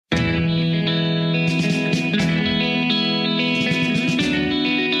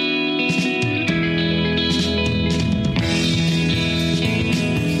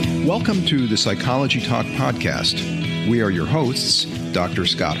Welcome to the Psychology Talk podcast. We are your hosts, Dr.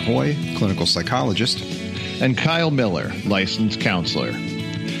 Scott Hoye, clinical psychologist, and Kyle Miller, licensed counselor.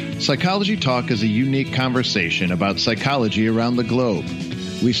 Psychology Talk is a unique conversation about psychology around the globe.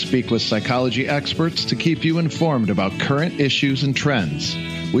 We speak with psychology experts to keep you informed about current issues and trends.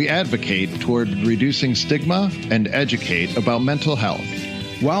 We advocate toward reducing stigma and educate about mental health.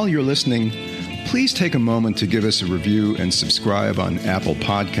 While you're listening, please take a moment to give us a review and subscribe on Apple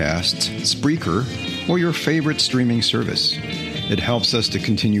Podcasts, Spreaker, or your favorite streaming service. It helps us to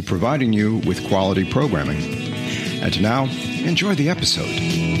continue providing you with quality programming. And now, enjoy the episode.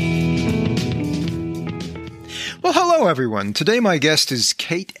 Well, hello, everyone. Today, my guest is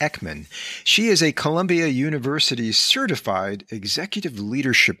Kate Eckman. She is a Columbia University certified executive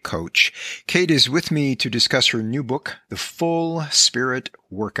leadership coach. Kate is with me to discuss her new book, The Full Spirit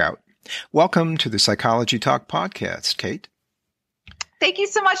Workout. Welcome to the Psychology Talk podcast, Kate. Thank you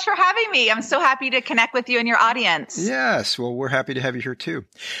so much for having me. I'm so happy to connect with you and your audience. Yes, well, we're happy to have you here too.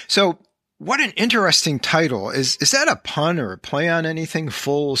 So, what an interesting title. Is that a pun or a play on anything?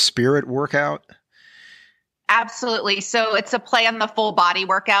 Full Spirit Workout? Absolutely. So it's a play on the full body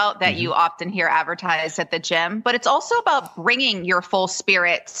workout that you often hear advertised at the gym, but it's also about bringing your full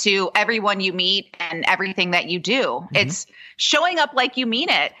spirit to everyone you meet and everything that you do. It's showing up like you mean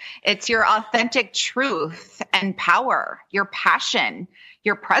it. It's your authentic truth and power, your passion,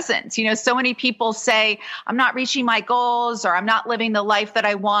 your presence. You know, so many people say, I'm not reaching my goals, or I'm not living the life that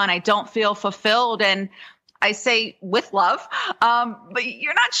I want. I don't feel fulfilled. And I say with love, but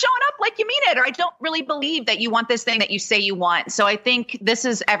you're not showing up like you mean it, or I don't really believe that you want this thing that you say you want. So I think this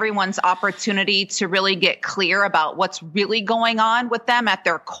is everyone's opportunity to really get clear about what's really going on with them at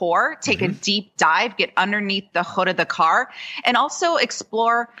their core, take a deep dive, get underneath the hood of the car, and also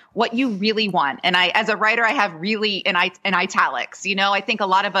explore what you really want. And as a writer, I have really in italics. You know, I think a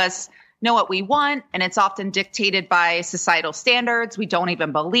lot of us know what we want, and it's often dictated by societal standards we don't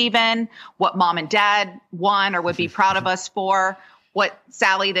even believe in, what mom and dad want or would be proud of us for, what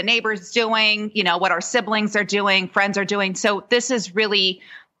Sally the neighbor's doing, you know, what our siblings are doing, friends are doing. So this is really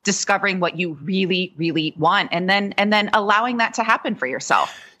discovering what you really, really want, and then allowing that to happen for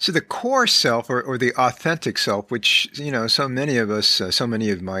yourself. So the core self or the authentic self, which, you know, so many of us, so many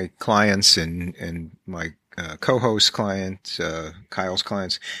of my clients and my co-host clients, Kyle's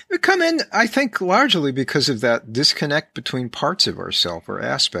clients, they come in, I think, largely because of that disconnect between parts of ourself or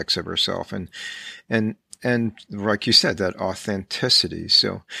aspects of ourself, and like you said, that authenticity.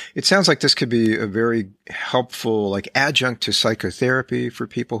 So it sounds like this could be a very helpful, like, adjunct to psychotherapy for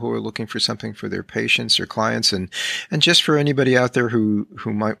people who are looking for something for their patients or clients, and just for anybody out there who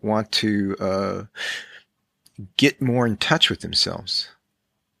might want to get more in touch with themselves.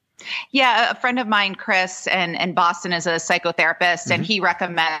 Yeah, a friend of mine, Chris, in Boston, is a psychotherapist, and he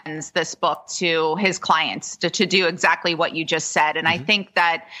recommends this book to his clients to do exactly what you just said. And I think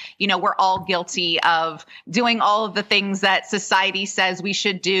that, you know, we're all guilty of doing all of the things that society says we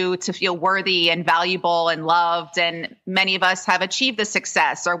should do to feel worthy and valuable and loved. And many of us have achieved the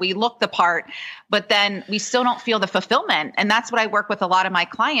success, or we look the part, but then we still don't feel the fulfillment. And that's what I work with a lot of my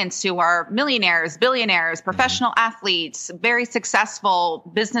clients who are millionaires, billionaires, professional athletes, very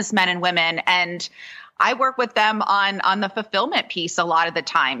successful businessmen and women. And I work with them on the fulfillment piece a lot of the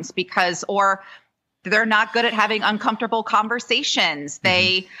times, or they're not good at having uncomfortable conversations.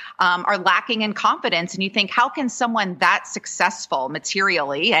 They are lacking in confidence. And you think, how can someone that successful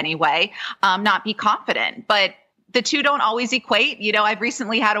materially anyway, not be confident? But the two don't always equate. You know, I've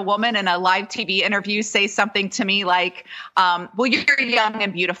recently had a woman in a live TV interview say something to me like, well, you're young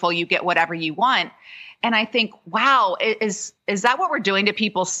and beautiful. You get whatever you want. And I think, wow, is that what we're doing to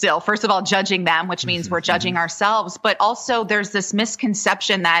people still? First of all, judging them, which means we're judging ourselves. But also there's this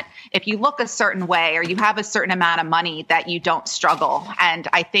misconception that if you look a certain way or you have a certain amount of money that you don't struggle. And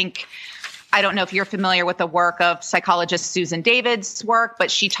I don't know if you're familiar with the work of psychologist Susan David's work,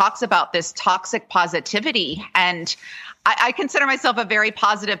 but she talks about this toxic positivity. And I consider myself a very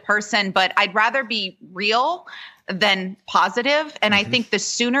positive person, but I'd rather be real than positive. And I think the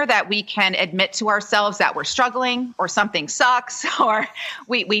sooner that we can admit to ourselves that we're struggling, or something sucks, or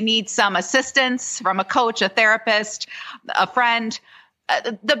we need some assistance from a coach, a therapist, a friend,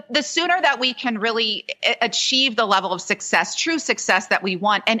 the sooner that we can really achieve the level of success, true success that we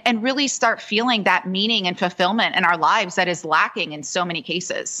want, and really start feeling that meaning and fulfillment in our lives that is lacking in so many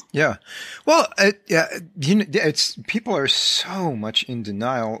cases. Yeah. Well, it's people are so much in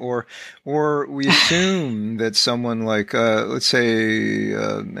denial, or we assume that someone like, let's say,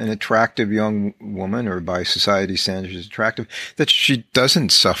 an attractive young woman, or by society standards attractive, that she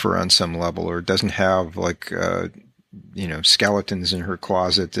doesn't suffer on some level, or doesn't have skeletons in her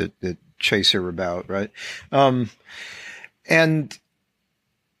closet that chase her about, right? And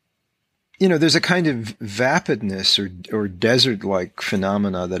there's a kind of vapidness or desert-like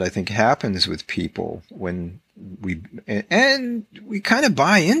phenomena that I think happens with people when we kind of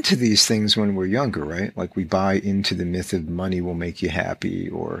buy into these things when we're younger, right? Like we buy into the myth of money will make you happy,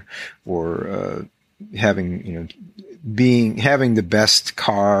 or having the best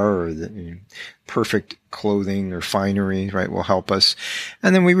car or the perfect clothing or finery, right, will help us.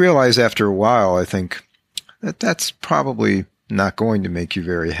 And then we realize after a while, I think, that's probably not going to make you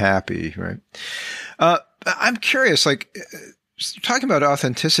very happy, right? I'm curious, like talking about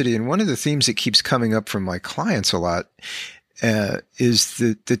authenticity, and one of the themes that keeps coming up from my clients a lot is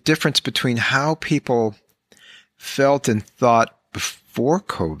the difference between how people felt and thought before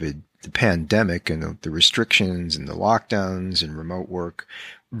COVID, the pandemic and the restrictions and the lockdowns and remote work,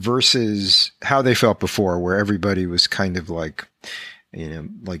 versus how they felt before, where everybody was kind of like,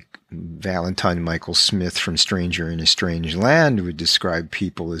 like Valentine Michael Smith from Stranger in a Strange Land would describe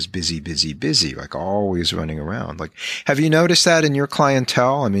people as busy, busy, busy, like always running around. Like, have you noticed that in your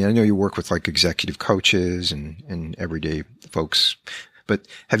clientele? I mean, I know you work with like executive coaches and everyday folks, but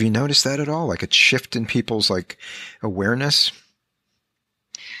have you noticed that at all? Like a shift in people's like awareness?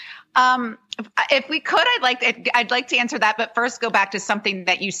 If we could, I'd like to answer that, but first go back to something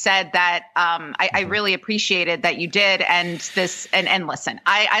that you said that I really appreciated that you did. And listen,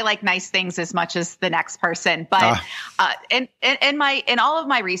 I like nice things as much as the next person, but in all of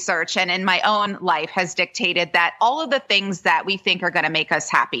my research and in my own life has dictated that all of the things that we think are going to make us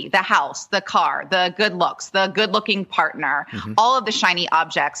happy, the house, the car, the good looks, the good looking partner, all of the shiny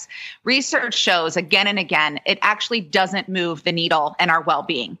objects, research shows again and again, it actually doesn't move the needle in our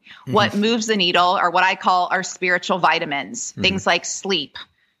well-being. What moves the needle are what I call our spiritual vitamins, things like sleep,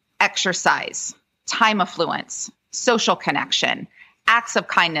 exercise, time affluence, social connection, acts of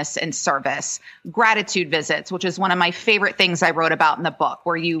kindness and service, gratitude visits, which is one of my favorite things I wrote about in the book,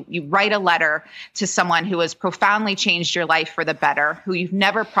 where you write a letter to someone who has profoundly changed your life for the better, who you've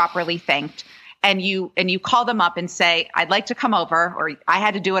never properly thanked. And you call them up and say, I'd like to come over, or I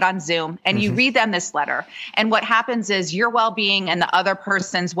had to do it on Zoom. And you read them this letter. And what happens is your well-being and the other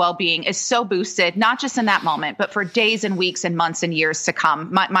person's well-being is so boosted, not just in that moment, but for days and weeks and months and years to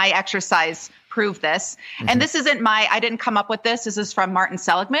come. My exercise proved this. And this isn't I didn't come up with this. This is from Martin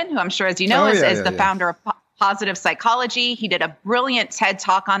Seligman, who I'm sure, as you know, is the founder of Positive Psychology. He did a brilliant TED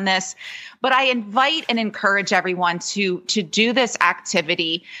Talk on this, but I invite and encourage everyone to do this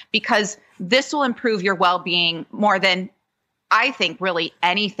activity, because this will improve your well-being more than I think really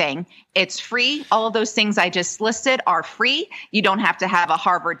anything. It's free. All of those things I just listed are free. You don't have to have a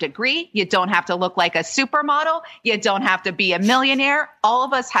Harvard degree. You don't have to look like a supermodel. You don't have to be a millionaire. All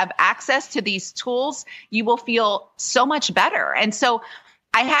of us have access to these tools. You will feel so much better. And so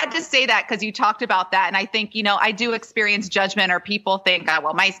I had to say that because you talked about that. And I think, I do experience judgment, or people think,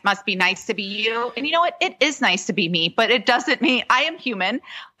 well, must be nice to be you. And you know what? It is nice to be me, but it doesn't mean I am human.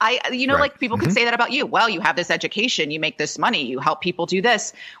 Right. Like people could say that about you. Well, you have this education, you make this money, you help people do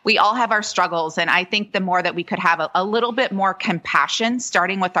this. We all have our struggles. And I think the more that we could have a little bit more compassion,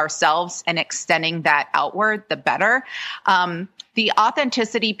 starting with ourselves and extending that outward, the better. The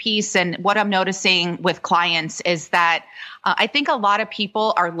authenticity piece, and what I'm noticing with clients is that I think a lot of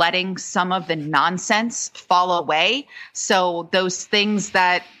people are letting some of the nonsense fall away. So those things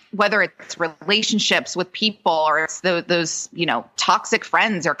that, whether it's relationships with people or it's those toxic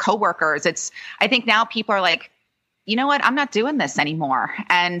friends or coworkers, I think now people are like, you know what, I'm not doing this anymore.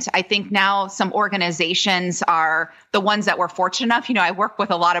 And I think now some organizations are the ones that were fortunate enough. I work with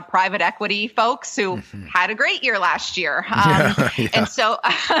a lot of private equity folks who had a great year last year. And so,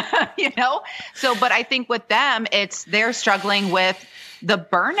 but I think with them, they're struggling with the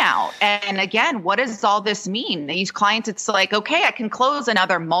burnout. And again, what does all this mean? These clients, it's like, okay, I can close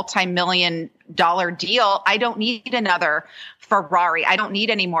another multi-million-dollar deal. I don't need another Ferrari. I don't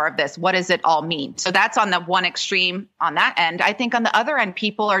need any more of this. What does it all mean? So that's on the one extreme on that end. I think on the other end,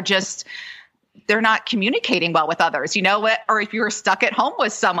 people are they're not communicating well with others, or if you're stuck at home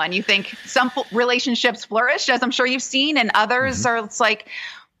with someone, you think some relationships flourish, as I'm sure you've seen, and others are, it's like,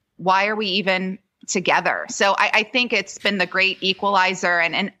 why are we even together? So I think it's been the great equalizer.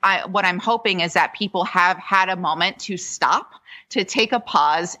 And what I'm hoping is that people have had a moment to stop, to take a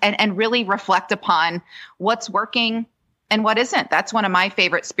pause and really reflect upon what's working and what isn't. That's one of my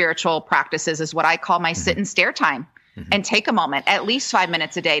favorite spiritual practices, is what I call my sit and stare time. And take a moment, at least 5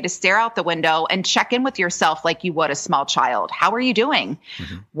 minutes a day, to stare out the window and check in with yourself like you would a small child. How are you doing?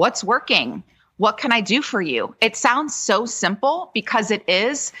 What's working? what can I do for you? It sounds so simple because it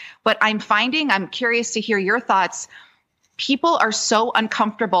is, but I'm curious to hear your thoughts. People are so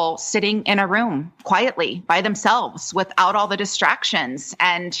uncomfortable sitting in a room quietly by themselves without all the distractions.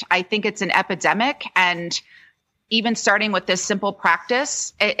 And I think it's an epidemic. And even starting with this simple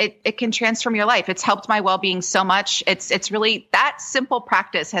practice, it can transform your life. It's helped my well-being so much. It's really that simple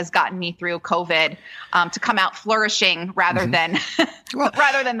practice has gotten me through COVID to come out flourishing rather than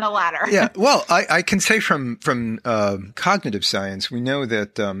rather than the latter. Yeah. Well, I can say from cognitive science, we know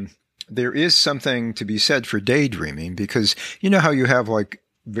that there is something to be said for daydreaming, because you know how you have like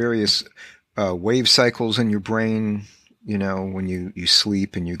various wave cycles in your brain. You know, when you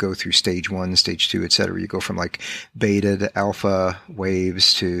sleep and you go through stage 1, stage 2, et cetera, you go from like beta to alpha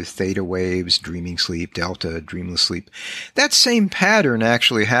waves to theta waves, dreaming sleep, delta, dreamless sleep. That same pattern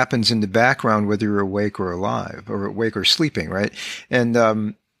actually happens in the background, whether you're awake or alive, or awake or sleeping, right? And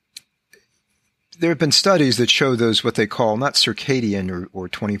there have been studies that show those, what they call not circadian or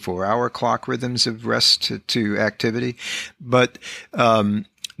 24-hour clock rhythms of rest to activity, but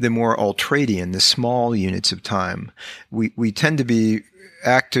the more ultradian, the small units of time. We tend to be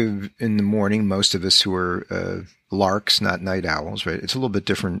active in the morning, most of us who are larks, not night owls, right? It's a little bit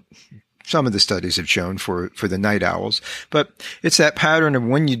different. Some of the studies have shown for the night owls, but it's that pattern of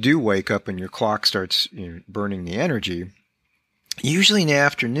when you do wake up and your clock starts burning the energy, usually in the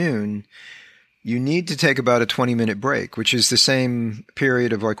afternoon, you need to take about a 20-minute break, which is the same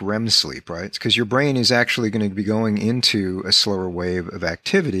period of like REM sleep, right? Because your brain is actually going to be going into a slower wave of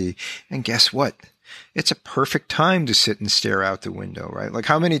activity. And guess what? It's a perfect time to sit and stare out the window, right? Like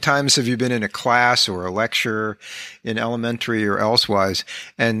how many times have you been in a class or a lecture in elementary or elsewise,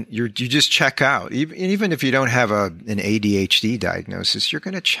 and you just check out? Even if you don't have an ADHD diagnosis, you're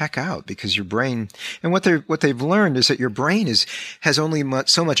going to check out because your brain, and what they've learned is that your brain has only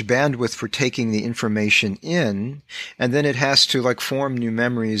so much bandwidth for taking the information in, and then it has to like form new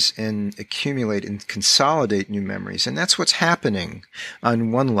memories and accumulate and consolidate new memories. And that's what's happening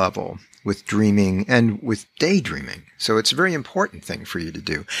on one level with dreaming and with daydreaming. So it's a very important thing for you to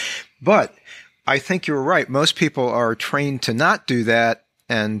do. But I think you're right. Most people are trained to not do that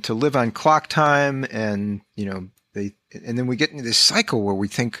and to live on clock time, and and then we get into this cycle where we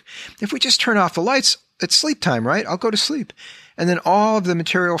think, if we just turn off the lights, it's sleep time, right? I'll go to sleep. And then all of the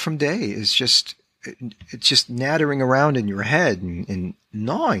material from day is just nattering around in your head and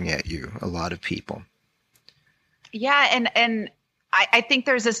gnawing at you, a lot of people. Yeah. And I think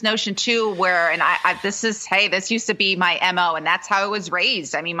there's this notion too where, and this used to be my MO, and that's how I was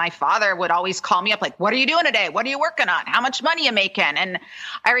raised. I mean, my father would always call me up like, what are you doing today? What are you working on? How much money you making? And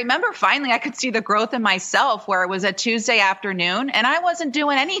I remember finally I could see the growth in myself where it was a Tuesday afternoon and I wasn't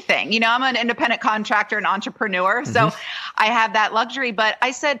doing anything. I'm an independent contractor and entrepreneur. Mm-hmm. So I have that luxury, but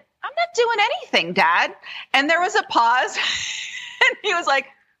I said, I'm not doing anything, Dad. And there was a pause and he was like,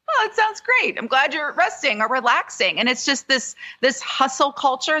 oh, it sounds great. I'm glad you're resting or relaxing. And it's just this hustle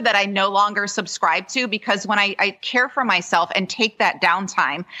culture that I no longer subscribe to, because when I care for myself and take that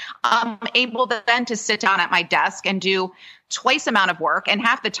downtime, I'm able then to sit down at my desk and do twice the amount of work. And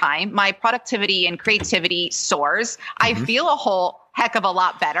half the time, my productivity and creativity soars. Mm-hmm. I feel a whole heck of a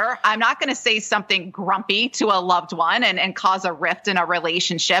lot better. I'm not going to say something grumpy to a loved one and cause a rift in a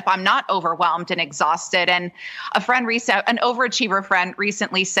relationship. I'm not overwhelmed and exhausted. And an overachiever friend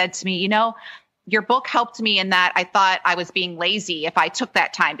recently said to me, your book helped me in that I thought I was being lazy if I took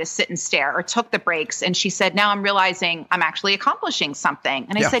that time to sit and stare or took the breaks. And she said, now I'm realizing I'm actually accomplishing something.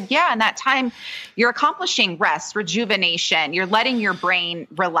 And I said, yeah, in that time, you're accomplishing rest, rejuvenation, you're letting your brain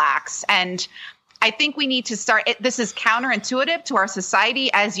relax. And I think we need to start, this is counterintuitive to our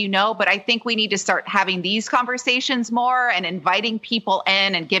society, as you know, but I think we need to start having these conversations more and inviting people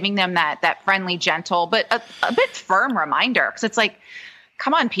in and giving them that friendly, gentle, but a bit firm reminder. Because it's like,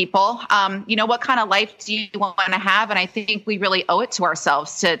 come on, people, what kind of life do you want to have? And I think we really owe it to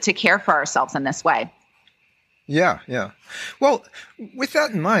ourselves to care for ourselves in this way. Yeah. Well, with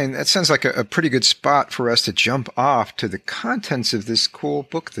that in mind, that sounds like a pretty good spot for us to jump off to the contents of this cool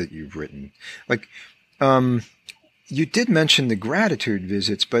book that you've written. Like, you did mention the gratitude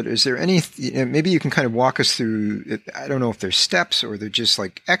visits, but is there any, maybe you can kind of walk us through, I don't know if they're steps or they're just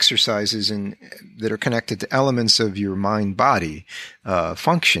like exercises that are connected to elements of your mind-body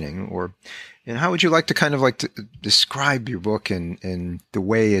functioning, and how would you like to kind of like to describe your book and the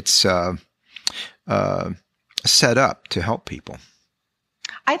way it's set up to help people?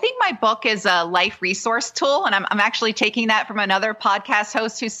 I think my book is a life resource tool, and I'm actually taking that from another podcast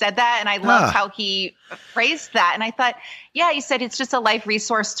host who said that, and I loved how he phrased that. And I thought, yeah, he said it's just a life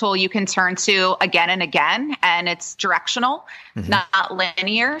resource tool you can turn to again and again, and it's directional, not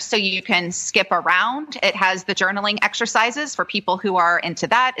linear, so you can skip around. It has the journaling exercises for people who are into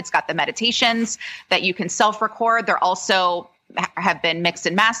that. It's got the meditations that you can self-record. They're also have been mixed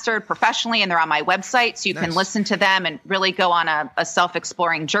and mastered professionally, and they're on my website. So you can listen to them and really go on a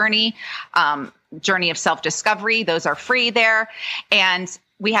self-exploring journey of self-discovery. Those are free there. And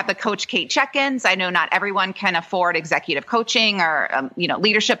we have the Coach Kate check-ins. I know not everyone can afford executive coaching or,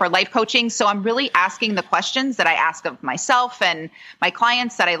 leadership or life coaching. So I'm really asking the questions that I ask of myself and my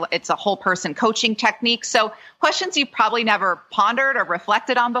clients it's a whole person coaching technique. So questions you've probably never pondered or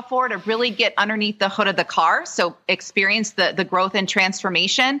reflected on before to really get underneath the hood of the car. So experience the growth and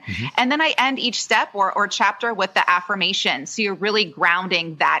transformation. And then I end each step or chapter with the affirmation. So you're really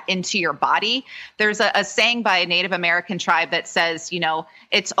grounding that into your body. There's a saying by a Native American tribe that says,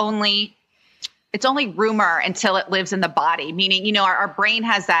 it's only rumor until it lives in the body, meaning, our brain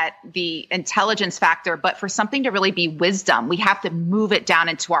has the intelligence factor, but for something to really be wisdom, we have to move it down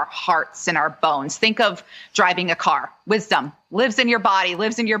into our hearts and our bones. Think of driving a car. Wisdom lives in your body,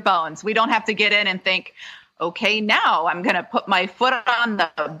 lives in your bones. We don't have to get in and think, okay, now I'm going to put my foot on the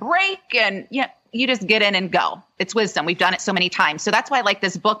brake, and you just get in and go. It's wisdom. We've done it so many times. So that's why I like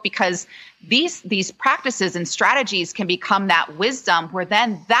this book, because these practices and strategies can become that wisdom, where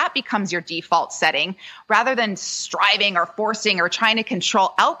then that becomes your default setting rather than striving or forcing or trying to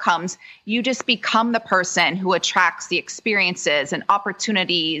control outcomes. You just become the person who attracts the experiences and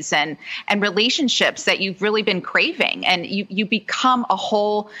opportunities and relationships that you've really been craving. And you become a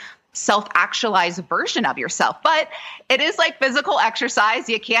whole self-actualized version of yourself. But it is like physical exercise.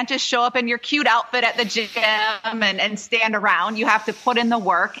 You can't just show up in your cute outfit at the gym and stand around. You have to put in the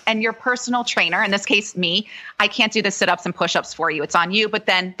work, and your personal trainer, in this case, me, I can't do the sit-ups and push-ups for you. It's on you, but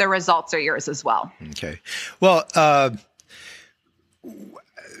then the results are yours as well. Okay. Well,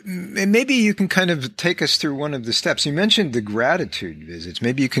 maybe you can kind of take us through one of the steps. You mentioned the gratitude visits.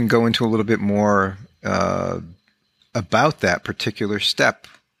 Maybe you can go into a little bit more about that particular step.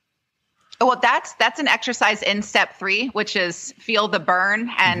 Well, that's an exercise in step 3, which is feel the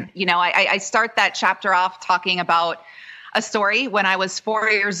burn. And, I start that chapter off talking about a story when I was 4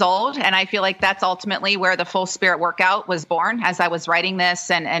 years old. And I feel like that's ultimately where the Full Spirit Workout was born, as I was writing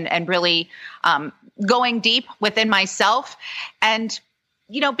this and really going deep within myself. And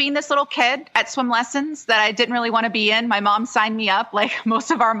being this little kid at swim lessons that I didn't really want to be in, my mom signed me up like most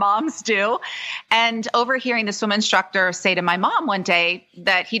of our moms do. And overhearing the swim instructor say to my mom one day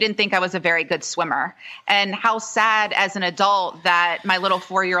that he didn't think I was a very good swimmer, and how sad as an adult that my little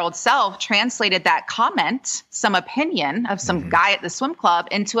 4-year-old self translated that comment, some opinion of some guy at the swim club,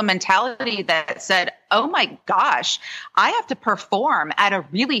 into a mentality that said, oh my gosh, I have to perform at a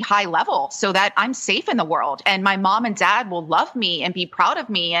really high level so that I'm safe in the world, and my mom and dad will love me and be proud of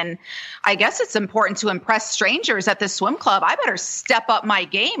me. And I guess it's important to impress strangers at the swim club. I better step up my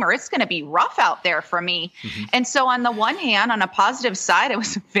game, or it's going to be rough out there for me. And so on the one hand, on a positive side, I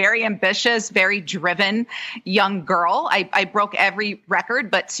was a very ambitious, very driven young girl. I broke every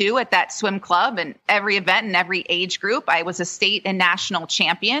record but 2 at that swim club, and every event and every age group. I was a state and national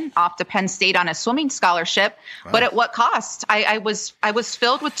champion, off to Penn State on a swimming scholarship. Wow. But at what cost? I was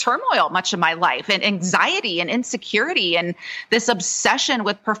filled with turmoil much of my life, and anxiety and insecurity, and this obsession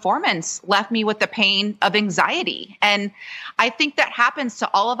with performance left me with the pain of anxiety. And I think that happens to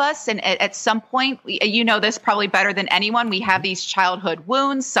all of us. And at some point, you know this probably better than anyone, we have these childhood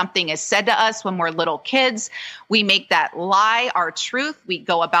wounds. Something is said to us when we're little kids. We make that lie our truth. We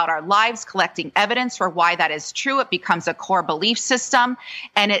go about our lives collecting evidence for why that is true. It becomes a core belief system,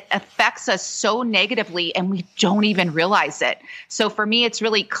 and it affects us so negatively, and we don't even realize it. So for me, it's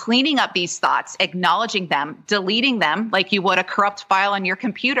really cleaning up these thoughts, acknowledging them, deleting them like you would a corrupt file on your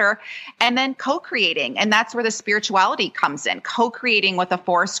computer, and then co-creating. And that's where the spirituality comes in, co-creating with a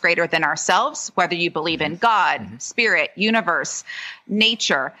force greater than ourselves, whether you believe in God, spirit, universe,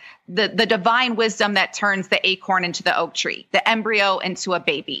 nature, the divine wisdom that turns the acorn into the oak tree, the embryo into a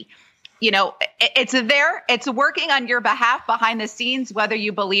baby. It's there. It's working on your behalf behind the scenes, whether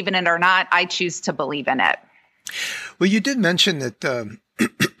you believe in it or not. I choose to believe in it. Well, you did mention that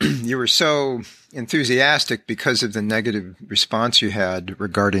you were so enthusiastic because of the negative response you had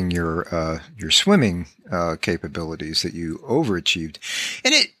regarding your swimming capabilities, that you overachieved,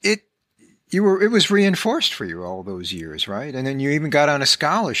 and it was reinforced for you all those years, right? And then you even got on a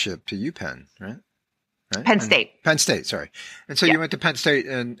scholarship to UPenn, right? Penn State. Penn State, sorry. And so you went to Penn State,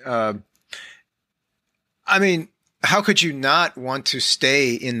 and I mean, how could you not want to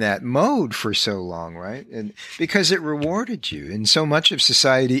stay in that mode for so long, right? And because it rewarded you. And so much of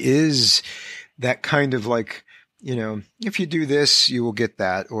society is that kind of like, if you do this, you will get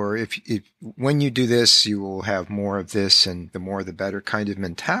that. Or if when you do this, you will have more of this, and the more the better kind of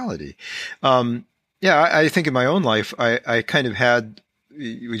mentality. I think in my own life, I kind of had what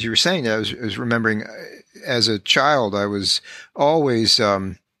you were saying. I was remembering as a child, I was always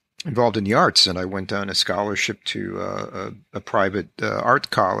involved in the arts, and I went on a scholarship to a private art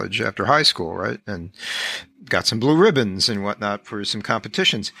college after high school, right? And got some blue ribbons and whatnot for some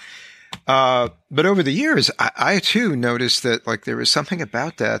competitions. But over the years, I too noticed that like there was something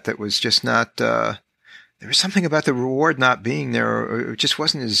about that was just not, there was something about the reward not being there, or it just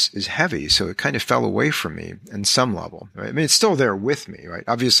wasn't as heavy. So it kind of fell away from me in some level, right? I mean, it's still there with me, right?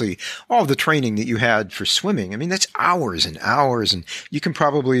 Obviously, all the training that you had for swimming, I mean, that's hours and hours, and you can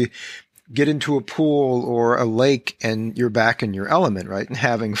probably get into a pool or a lake and you're back in your element, right? And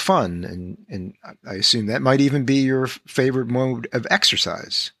having fun. And I assume that might even be your favorite mode of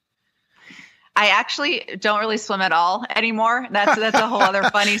exercise. I actually don't really swim at all anymore. That's a whole other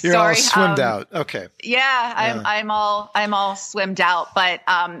funny story. You're all swimmed out. Okay. Yeah, I'm all swimmed out. But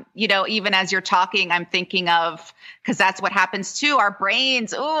even as you're talking, I'm thinking of, because that's what happens to our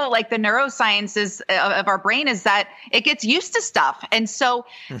brains. Oh, like the neuroscience of our brain is that it gets used to stuff. And so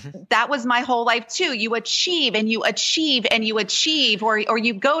that was my whole life too. You achieve and you achieve and you achieve, or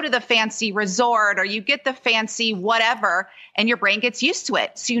you go to the fancy resort, or you get the fancy whatever, and your brain gets used to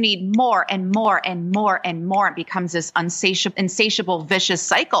it. So you need more and more and more and more. It becomes this insatiable, vicious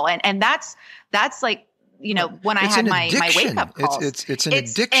cycle. And that's like, when I had my wake up calls. It's an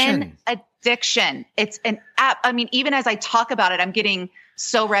addiction. Addiction. It's an app. I mean, even as I talk about it, I'm getting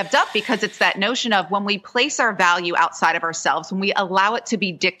so revved up, because it's that notion of when we place our value outside of ourselves, when we allow it to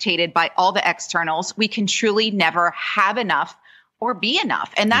be dictated by all the externals, we can truly never have enough or be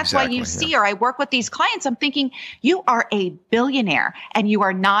enough. And that's why you see, or I work with these clients, I'm thinking, you are a billionaire and you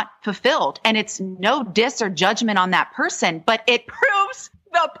are not fulfilled. And it's no diss or judgment on that person, but it proves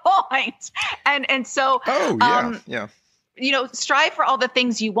the point. And so, strive for all the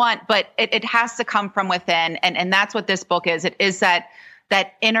things you want, but it has to come from within. And that's what this book is. It is that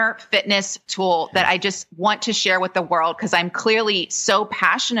inner fitness tool that I just want to share with the world, because I'm clearly so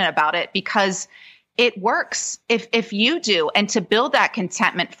passionate about it, because it works if you do. And to build that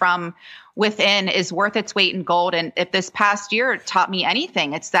contentment from within is worth its weight in gold. And if this past year taught me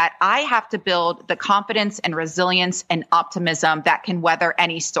anything, it's that I have to build the confidence and resilience and optimism that can weather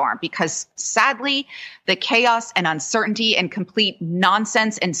any storm, because sadly, the chaos and uncertainty and complete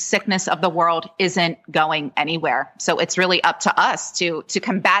nonsense and sickness of the world isn't going anywhere. So it's really up to us to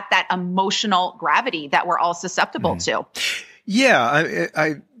combat that emotional gravity that we're all susceptible to. Yeah,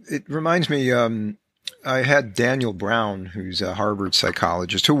 it reminds me, I had Daniel Brown, who's a Harvard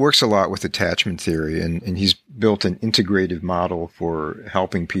psychologist who works a lot with attachment theory, and he's built an integrative model for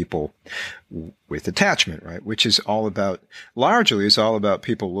helping people with attachment, right? Which is largely all about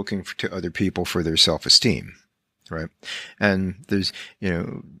people looking to other people for their self-esteem, right? And there's,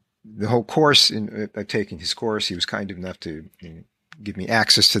 the whole course, I've taken his course, he was kind enough to give me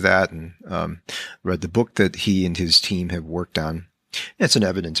access to that, and read the book that he and his team have worked on. It's an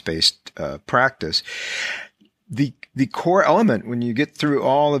evidence-based practice. The core element, when you get through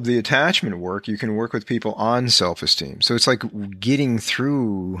all of the attachment work, you can work with people on self-esteem. So it's like getting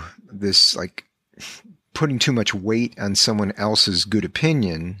through this, like putting too much weight on someone else's good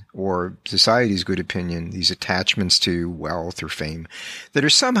opinion or society's good opinion, these attachments to wealth or fame that are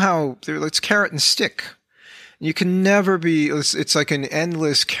somehow, it's carrot and stick. You can never be, it's like an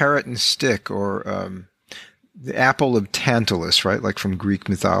endless carrot and stick, or the apple of Tantalus, right? Like from Greek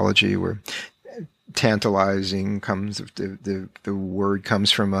mythology, where tantalizing comes, the word comes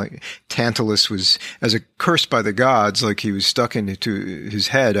from, Tantalus was, as a cursed by the gods, like he was stuck into his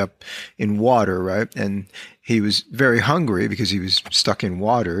head up in water, right? And he was very hungry because he was stuck in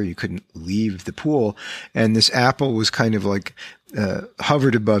water. You couldn't leave the pool. And this apple was kind of like,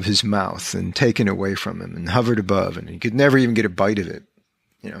 hovered above his mouth and taken away from him, and hovered above, and he could never even get a bite of it.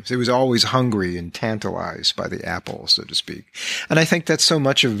 So he was always hungry and tantalized by the apple, so to speak. And I think that's so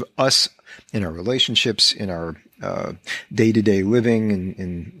much of us in our relationships, in our day-to-day living, and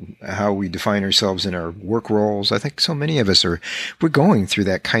in how we define ourselves in our work roles. I think so many of us we're going through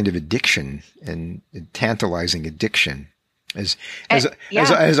that kind of addiction, and tantalizing addiction. As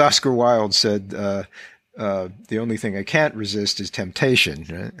Oscar Wilde said, the only thing I can't resist is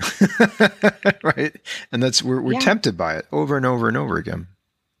temptation, right? Right? And we're tempted by it over and over and over again.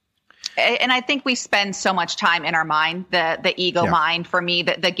 And I think we spend so much time in our mind, the ego mind. For me,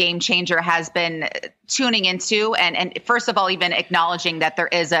 the game changer has been tuning into and first of all, even acknowledging that there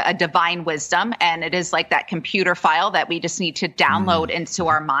is a divine wisdom, and it is like that computer file that we just need to download into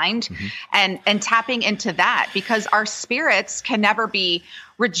our mind, and tapping into that, because our spirits can never be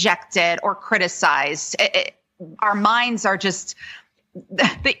rejected or criticized. Our minds are just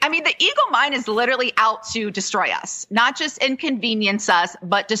the ego mind is literally out to destroy us, not just inconvenience us,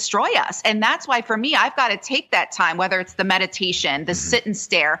 but destroy us. And that's why for me, I've got to take that time, whether it's the meditation, the sit and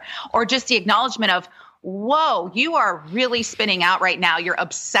stare, or just the acknowledgement of, whoa, you are really spinning out right now. You're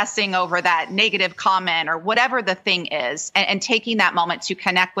obsessing over that negative comment or whatever the thing is, and taking that moment to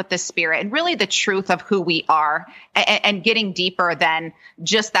connect with the spirit and really the truth of who we are, and getting deeper than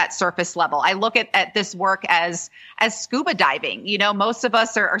just that surface level. I look at this work as scuba diving. You know, most of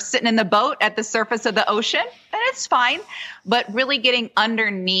us are sitting in the boat at the surface of the ocean, and it's fine, but really getting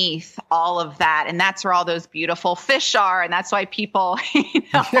underneath all of that. And that's where all those beautiful fish are. And that's why people,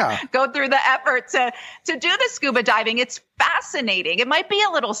 go through the effort to do the scuba diving. It's fascinating. It might be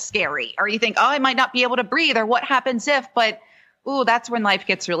a little scary, or you think, oh, I might not be able to breathe, or what happens if, but that's when life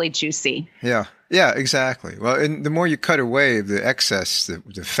gets really juicy. Yeah. Yeah, exactly. Well, and the more you cut away the excess,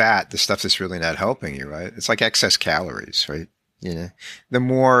 the fat, the stuff that's really not helping you, right? It's like excess calories, right? You know, the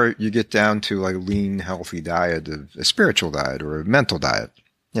more you get down to like a lean, healthy diet, a spiritual diet or a mental diet.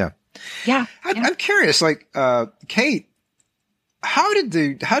 Yeah. Yeah. I'm curious, like, Kate, how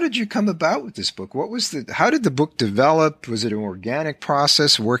did you come about with this book? How did the book develop? Was it an organic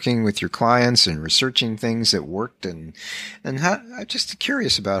process, working with your clients and researching things that worked? And how, I'm just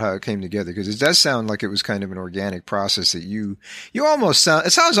curious about how it came together, because it does sound like it was kind of an organic process that you almost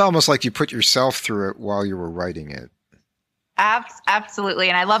it sounds almost like you put yourself through it while you were writing it. Absolutely.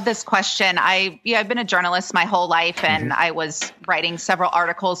 And I love this question. I've been a journalist my whole life, and I was writing several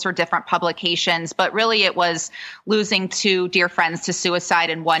articles for different publications, but really it was losing two dear friends to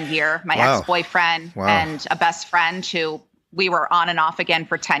suicide in 1 year, my ex-boyfriend and a best friend who we were on and off again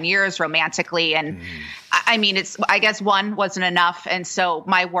for 10 years romantically. And I guess one wasn't enough. And so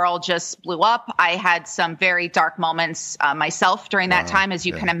my world just blew up. I had some very dark moments myself during that time, as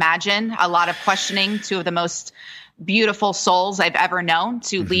you can imagine, a lot of questioning. Two of the most beautiful souls I've ever known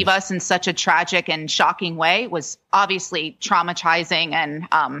to leave us in such a tragic and shocking way was obviously traumatizing.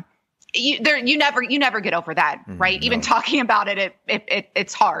 And you never get over that, right? Even talking about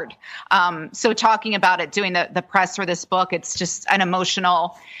it's hard. So talking about it, doing the press for this book, it's just an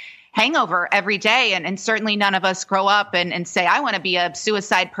emotional hangover every day. And certainly none of us grow up and say, I want to be a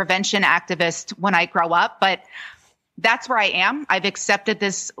suicide prevention activist when I grow up. But that's where I am. I've accepted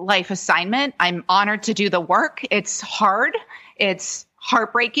this life assignment. I'm honored to do the work. It's hard. It's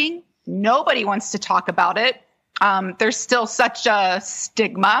heartbreaking. Nobody wants to talk about it. There's still such a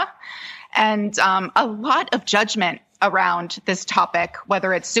stigma and a lot of judgment around this topic,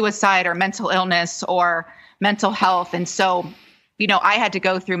 whether it's suicide or mental illness or mental health. And so, I had to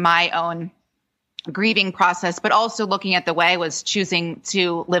go through my own grieving process, but also looking at the way I was choosing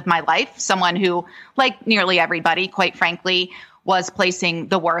to live my life. Someone who, like nearly everybody, quite frankly, was placing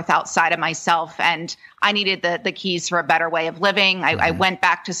the worth outside of myself. And I needed the keys for a better way of living. I went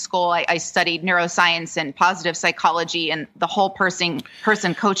back to school. I studied neuroscience and positive psychology and the whole person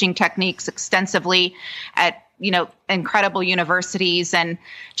coaching techniques extensively at incredible universities, and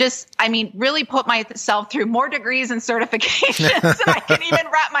just, really put myself through more degrees and certifications than I can even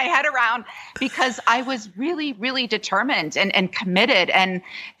wrap my head around, because I was really, really determined and committed. And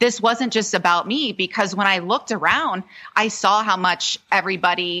this wasn't just about me, because when I looked around, I saw how much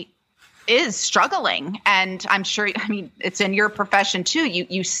everybody is struggling. And I'm sure, it's in your profession too.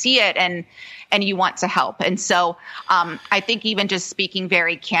 You see it and you want to help. And so I think even just speaking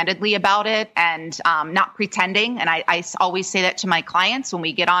very candidly about it and not pretending. And I always say that to my clients when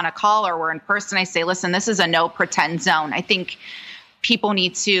we get on a call or we're in person. I say, listen, this is a no pretend zone. I think people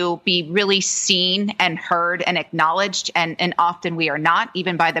need to be really seen and heard and acknowledged. And often we are not,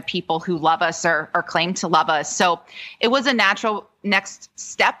 even by the people who love us or claim to love us. So it was a natural next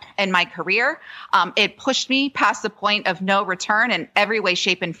step in my career. It pushed me past the point of no return in every way,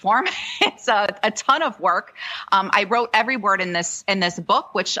 shape, and form. It's a ton of work. I wrote every word in this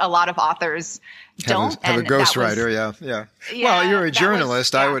book, which a lot, of authors don't. Have a ghostwriter, yeah. Well, you're a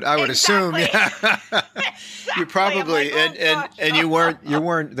journalist. I would assume. Yeah. Exactly. You probably and you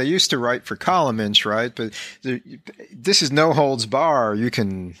weren't. They used to write for Column Inch, right? But this is no holds bar. You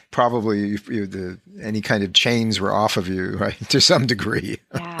can probably any kind of chains were off of you, right, to some degree.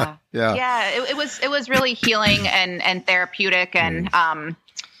 Yeah. It was really healing and therapeutic, and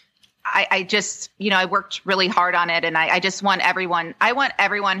I just, I worked really hard on it, and I just want everyone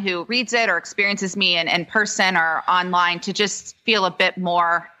who reads it or experiences me in person or online to just feel a bit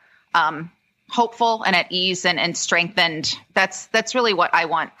more hopeful and at ease and strengthened. That's really what I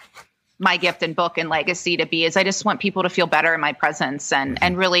want my gift and book and legacy to be, is I just want people to feel better in my presence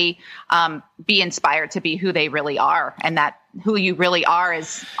and really be inspired to be who they really are, and that who you really are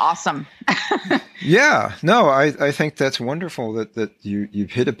is awesome. Yeah, no, I think that's wonderful that you've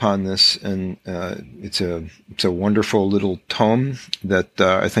hit upon this, and it's a wonderful little tome that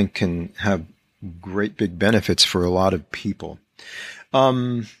I think can have great big benefits for a lot of people.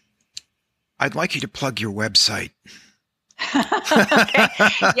 I'd like you to plug your website. Okay.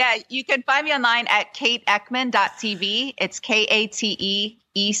 Yeah, you can find me online at kateeckman.tv. It's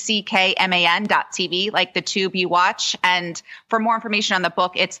KATEECKMAN.tv, like the tube you watch. And for more information on the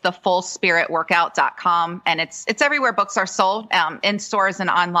book, it's thefullspiritworkout.com. And it's everywhere books are sold, in stores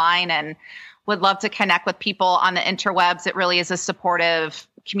and online, and would love to connect with people on the interwebs. It really is a supportive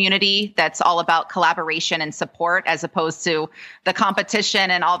community that's all about collaboration and support, as opposed to the competition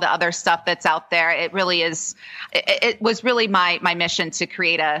and all the other stuff that's out there. It really is. It was really my mission to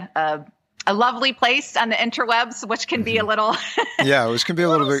create a lovely place on the interwebs, which can be a little yeah, it can be a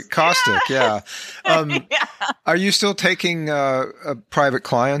little bit caustic. Yeah. Yeah. Are you still taking private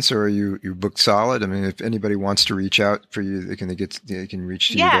clients, or are you booked solid? I mean, if anybody wants to reach out for you, they can reach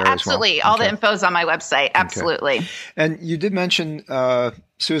to you there absolutely. as well. All the info's on my website. Absolutely. Okay. And you did mention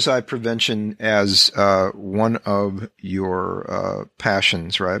suicide prevention as one of your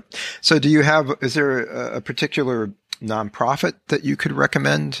passions, right? So is there a particular nonprofit that you could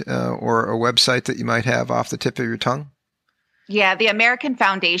recommend, or a website that you might have off the tip of your tongue? Yeah, the American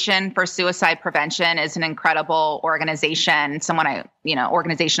Foundation for Suicide Prevention is an incredible organization.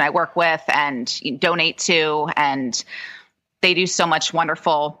 Organization I work with and donate to, and they do so much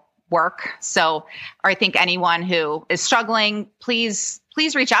wonderful work. So I think anyone who is struggling, please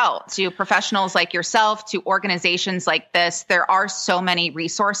reach out to professionals like yourself, to organizations like this. There are so many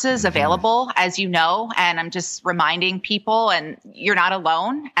resources available, as you know, and I'm just reminding people, and you're not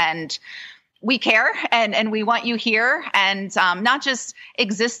alone, and we care, and we want you here, and not just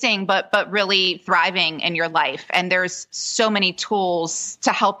existing, but really thriving in your life. And there's so many tools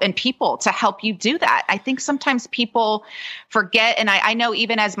to help, and people to help you do that. I think sometimes people forget, and I know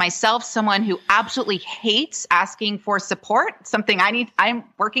even as myself, someone who absolutely hates asking for support, something I'm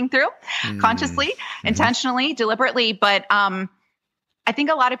working through consciously, intentionally, deliberately, but I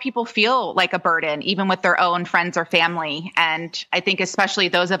think a lot of people feel like a burden, even with their own friends or family. And I think especially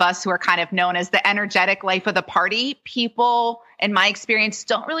those of us who are kind of known as the energetic life of the party, people, in my experience,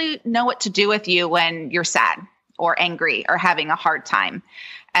 don't really know what to do with you when you're sad or angry or having a hard time.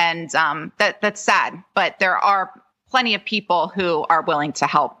 And that's sad. But there are plenty of people who are willing to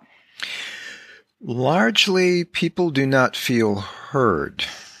help. Largely, people do not feel heard.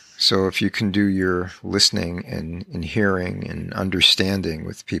 So if you can do your listening and hearing and understanding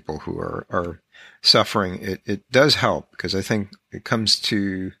with people who are suffering, it does help, because I think it comes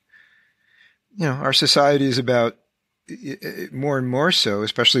to, our society is about, more and more so,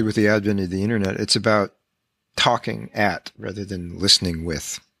 especially with the advent of the internet, it's about talking at rather than listening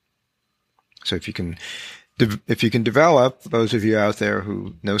with. So if you can develop, those of you out there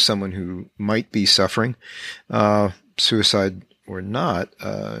who know someone who might be suffering, suicide or not,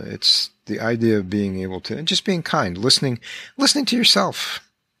 it's the idea of being able to, and just being kind, listening to yourself,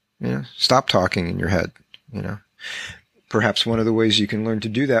 stop talking in your head, Perhaps one of the ways you can learn to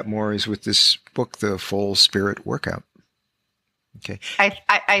do that more is with this book, The Full Spirit Workout. Okay.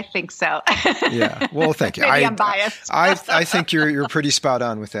 I think so. Yeah. Well, thank you. Maybe I'm biased. I think you're pretty spot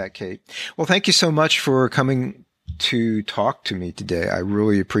on with that, Kate. Well, thank you so much for coming to talk to me today. I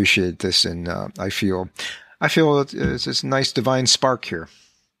really appreciate this, and I feel it's this nice divine spark here.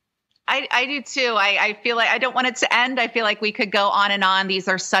 I do too. I feel like I don't want it to end. I feel like we could go on and on. These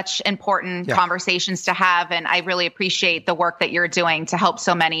are such important conversations to have. And I really appreciate the work that you're doing to help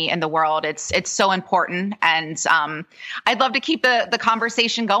so many in the world. It's so important. And I'd love to keep the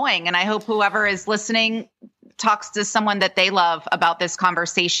conversation going. And I hope whoever is listening talks to someone that they love about this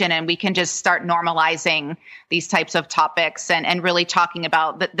conversation, and we can just start normalizing these types of topics and really talking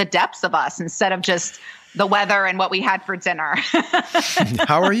about the depths of us instead of just the weather and what we had for dinner.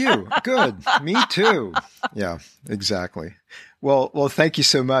 How are you? Good. Me too. Yeah, exactly. Well, thank you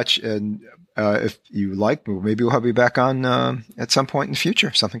so much. And if you like, maybe we'll have you back on at some point in the future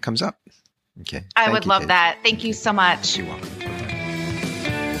if something comes up. Okay. I would love that. Thank you so much. You're welcome.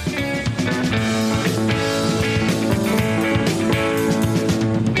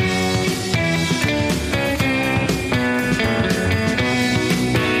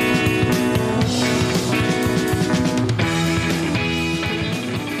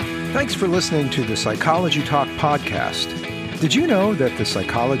 Thanks for listening to the Psychology Talk podcast. Did you know that the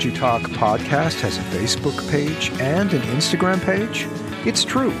Psychology Talk podcast has a Facebook page and an Instagram page? It's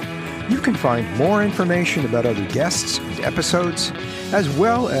true. You can find more information about other guests and episodes, as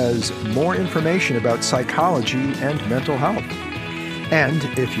well as more information about psychology and mental health. And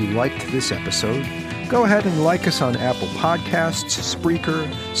if you liked this episode, go ahead and like us on Apple Podcasts, Spreaker,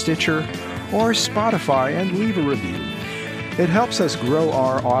 Stitcher, or Spotify and leave a review. It helps us grow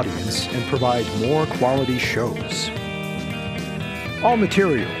our audience and provide more quality shows. All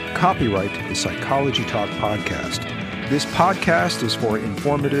material, copyright the Psychology Talk podcast. This podcast is for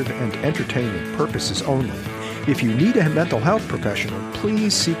informative and entertainment purposes only. If you need a mental health professional,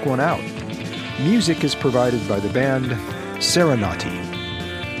 please seek one out. Music is provided by the band Serenati.